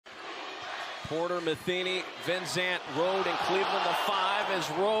Porter, Matheny, Vincent, Rode, and Cleveland the 5 as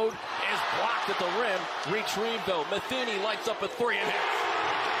Rode is blocked at the rim. Retrieved though. Matheny lights up a 3 and hits.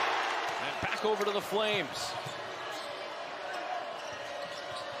 And back over to the Flames.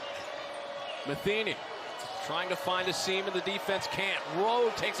 Matheny trying to find a seam in the defense, can't.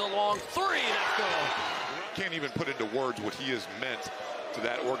 Rode takes a long 3. That's good. Can't even put into words what he has meant to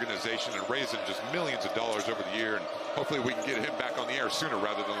that organization and raising just millions of dollars over the year. And hopefully we can get him back on the air sooner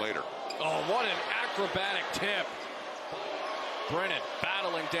rather than later. Oh, what an acrobatic tip. Brennan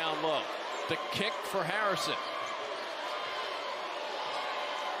battling down low. The kick for Harrison.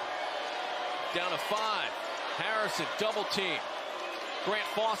 Down to 5. Harrison double team. Grant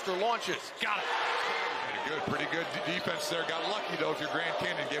Foster launches. Got it. Pretty good defense there. Got lucky though if you're Grand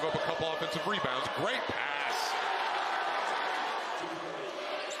Canyon. Gave up a couple offensive rebounds. Great pass.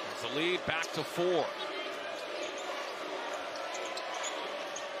 There's the lead back to 4.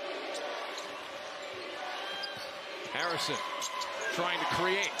 Harrison trying to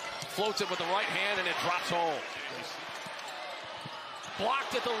create. Floats it with the right hand and it drops home.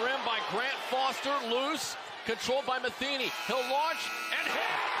 Blocked at the rim by Grant Foster. Loose. Controlled by Matheny. He'll launch and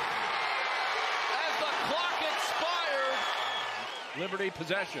hit. As the clock expired. Liberty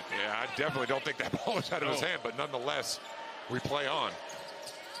possession. Yeah, I definitely don't think that ball was out of his hand, but nonetheless, we play on.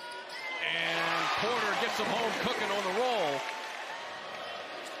 And Porter gets him home cooking on the roll.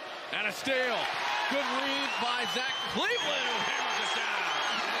 And a steal. Good read by Zach Cleveland, who hammers it down.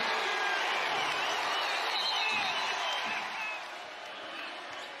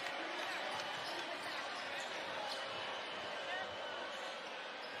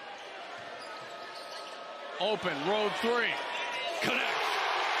 Open, road 3. Connect.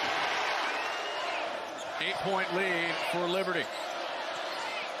 8-point lead for Liberty.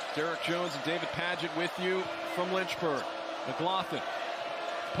 Derek Jones and David Padgett with you from Lynchburg. McLaughlin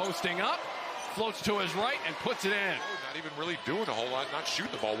posting up, floats to his right and puts it in. Not even really doing a whole lot, not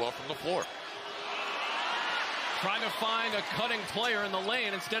shooting the ball well from the floor. Trying to find a cutting player in the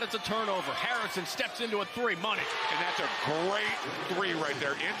lane. Instead, it's a turnover. Harrison steps into a 3. Money. And that's a great 3 right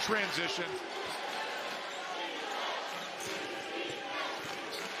there in transition.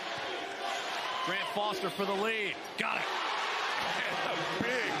 Grant Foster for the lead. Got it. And a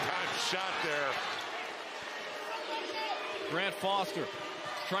big time shot there. Grant Foster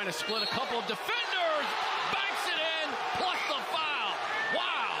trying to split a couple of defenders. Banks it in, plus the foul.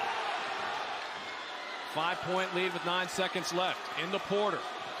 Wow. 5-point lead with 9 seconds left. Into Porter.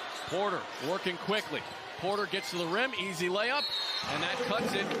 Porter working quickly. Porter gets to the rim. Easy layup. And that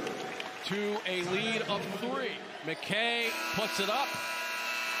cuts it to a lead of 3. McKay puts it up.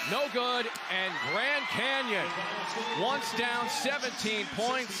 No good, and Grand Canyon, once down 17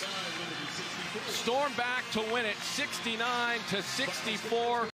 points, storm back to win it 69-64.